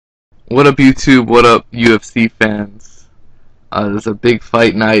What up, YouTube? What up, UFC fans? There's a big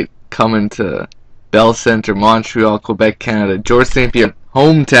fight night coming to Bell Centre, Montreal, Quebec, Canada. George St. Pierre,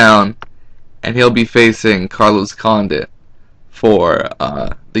 hometown, and he'll be facing Carlos Condit for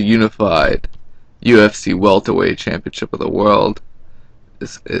the unified UFC welterweight championship of the world.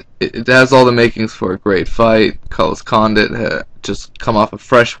 It has all the makings for a great fight. Carlos Condit had just come off a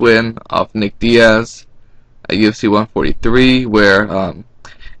fresh win off Nick Diaz at UFC 143, where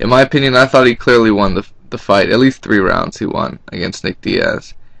in my opinion, I thought he clearly won the fight. At least 3 rounds he won against Nick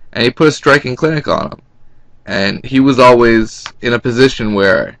Diaz. And he put a striking clinic on him. And he was always in a position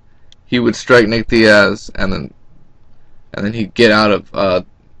where he would strike Nick Diaz and then he'd get out of the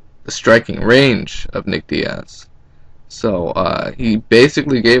striking range of Nick Diaz. So he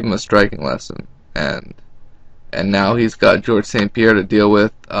basically gave him a striking lesson. And now he's got George St. Pierre to deal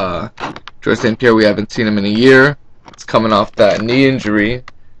with. George St. Pierre, we haven't seen him in a year. It's coming off that knee injury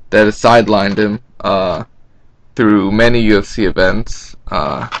that has sidelined him through many UFC events.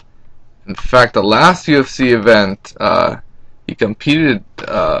 In fact, the last UFC event he competed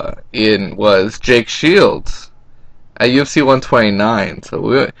in was Jake Shields at UFC 129. So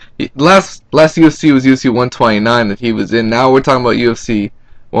last UFC was UFC 129 that he was in. Now we're talking about UFC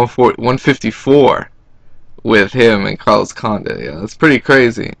 154 with him and Carlos Condit. Yeah, that's pretty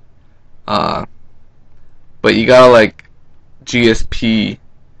crazy. But you gotta like GSP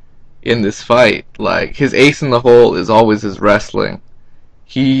in this fight. Like, his ace in the hole is always his wrestling.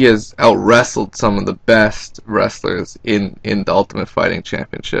 He has out-wrestled some of the best wrestlers in the Ultimate Fighting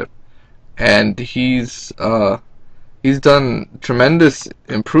Championship. And he's done tremendous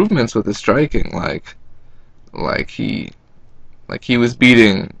improvements with his striking. Like he was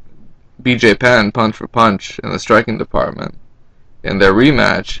beating BJ Penn punch for punch in the striking department in their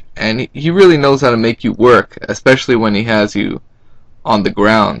rematch, and he really knows how to make you work, especially when he has you on the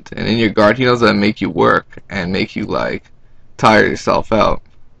ground and in your guard. He knows how to make you work and make you like tire yourself out.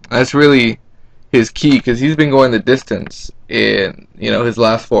 That's really his key, because he's been going the distance in his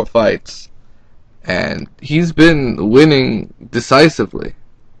last 4 fights, and he's been winning decisively.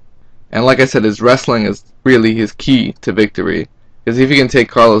 And like I said, his wrestling is really his key to victory, because if he can take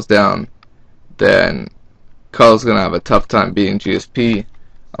Carlos down, then Carlos is gonna have a tough time beating GSP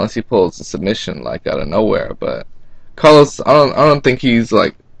unless he pulls a submission like out of nowhere. But Carlos, I don't think he's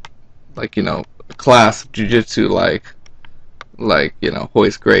like a class of jiu-jitsu like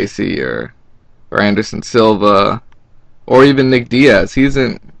Royce Gracie or Anderson Silva or even Nick Diaz. He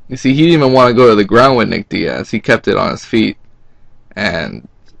didn't even want to go to the ground with Nick Diaz. He kept it on his feet, and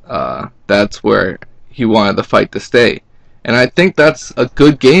that's where he wanted the fight to stay. And I think that's a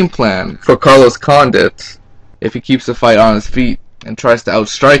good game plan for Carlos Condit if he keeps the fight on his feet and tries to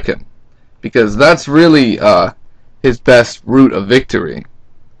outstrike him, because that's really his best route of victory.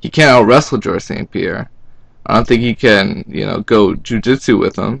 He can't out-wrestle George St. Pierre. I don't think he can, go jiu-jitsu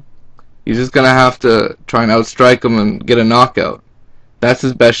with him. He's just going to have to try and outstrike him and get a knockout. That's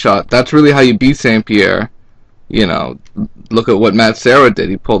his best shot. That's really how you beat St. Pierre. Look at what Matt Serra did.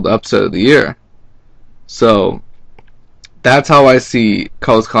 He pulled the upset of the year. So that's how I see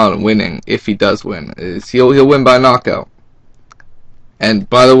Carlos Condit winning, if he does win. He'll win by knockout. And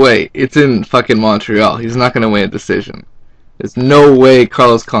by the way, it's in fucking Montreal. He's not going to win a decision. There's no way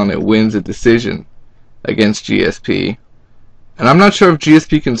Carlos Condit wins a decision against GSP. And I'm not sure if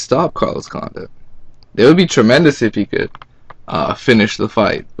GSP can stop Carlos Condit. It would be tremendous if he could finish the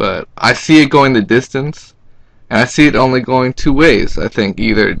fight. But I see it going the distance, and I see it only going 2 ways. I think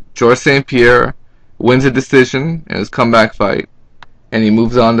either George St. Pierre wins a decision in his comeback fight, and he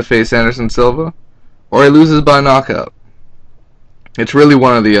moves on to face Anderson Silva, or he loses by knockout. It's really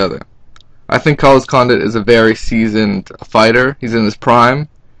one or the other. I think Carlos Condit is a very seasoned fighter. He's in his prime,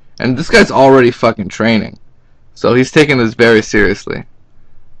 and this guy's already fucking training, so he's taking this very seriously.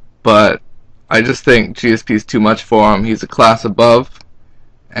 But I just think GSP is too much for him. He's a class above,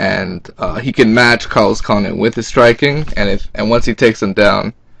 and he can match Carlos Condit with his striking, and once he takes him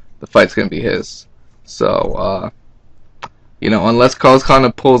down, the fight's gonna be his. So unless Carlos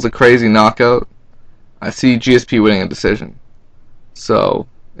Condit pulls a crazy knockout, I see GSP winning a decision. So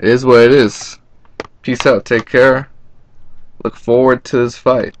it is what it is. Peace out. Take care. Look forward to this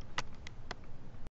fight.